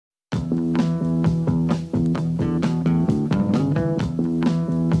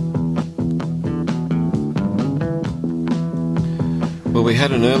Well, we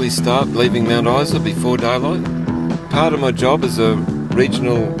had an early start leaving Mount Isa before daylight. Part of my job as a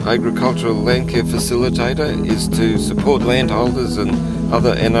regional agricultural landcare facilitator is to support landholders and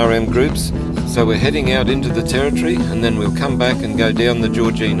other NRM groups. So we're heading out into the territory and then we'll come back and go down the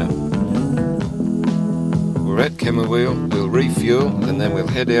Georgina. We're at Camberwell, we'll refuel and then we'll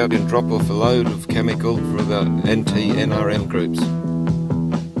head out and drop off a load of chemical for the anti-NRM groups.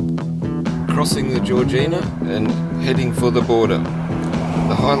 Crossing the Georgina and heading for the border.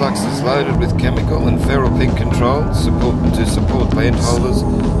 The Hilux is loaded with chemical and feral pig control to support landholders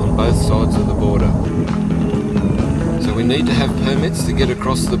on both sides of the border. So we need to have permits to get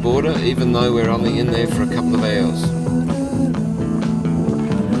across the border even though we're only in there for a couple of hours.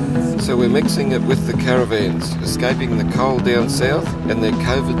 So we're mixing it with the caravans, escaping the cold down south and their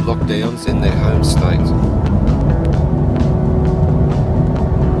COVID lockdowns in their home state.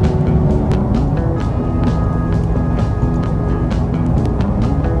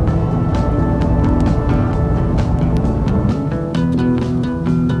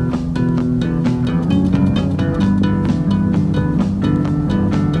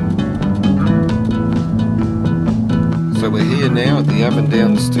 So we're here now at the Up and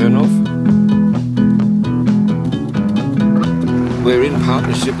Downs turnoff. We're in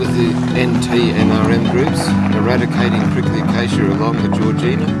partnership with the NT-NRM groups, eradicating Prickly Acacia along the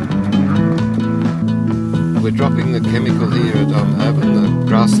Georgina. We're dropping the chemical here at Avon, the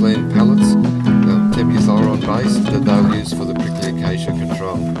grassland pellets, tebuthyron based, that they'll use for the Prickly Acacia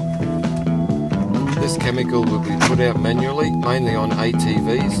control. This chemical will be put out manually, mainly on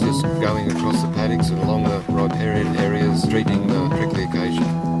ATVs, just going across the paddocks and along the riparian areas, treating the Prickly Acacia.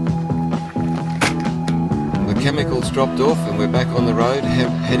 The chemical's dropped off and we're back on the road,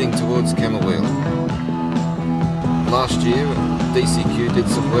 heading towards Camberwell. Last year, DCQ did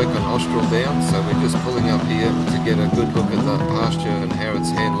some work on Austral Downs, so we're just pulling up here to get a good look at the pasture and how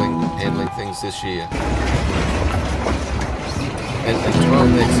it's handling things this year. And 12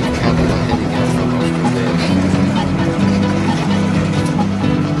 necks of cattle are heading out from Austral Downs.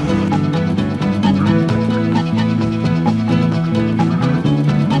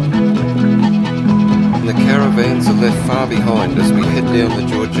 And the caravans are left far behind as we head down the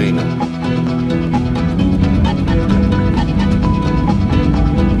Georgina.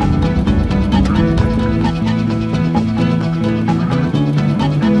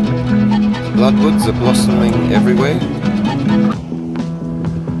 The bloodwoods are blossoming everywhere.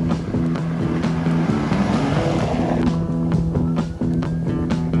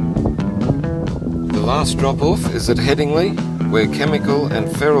 The last drop-off is at Headingley, where chemical and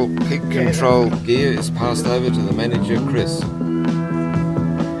feral pig control gear is passed over to the manager, Chris.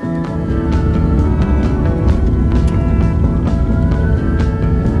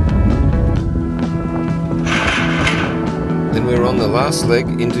 Then we're on the last leg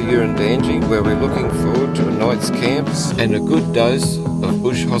into Urandangi, where we're looking forward to a night's camp and a good dose of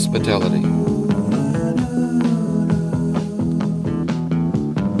bush hospitality.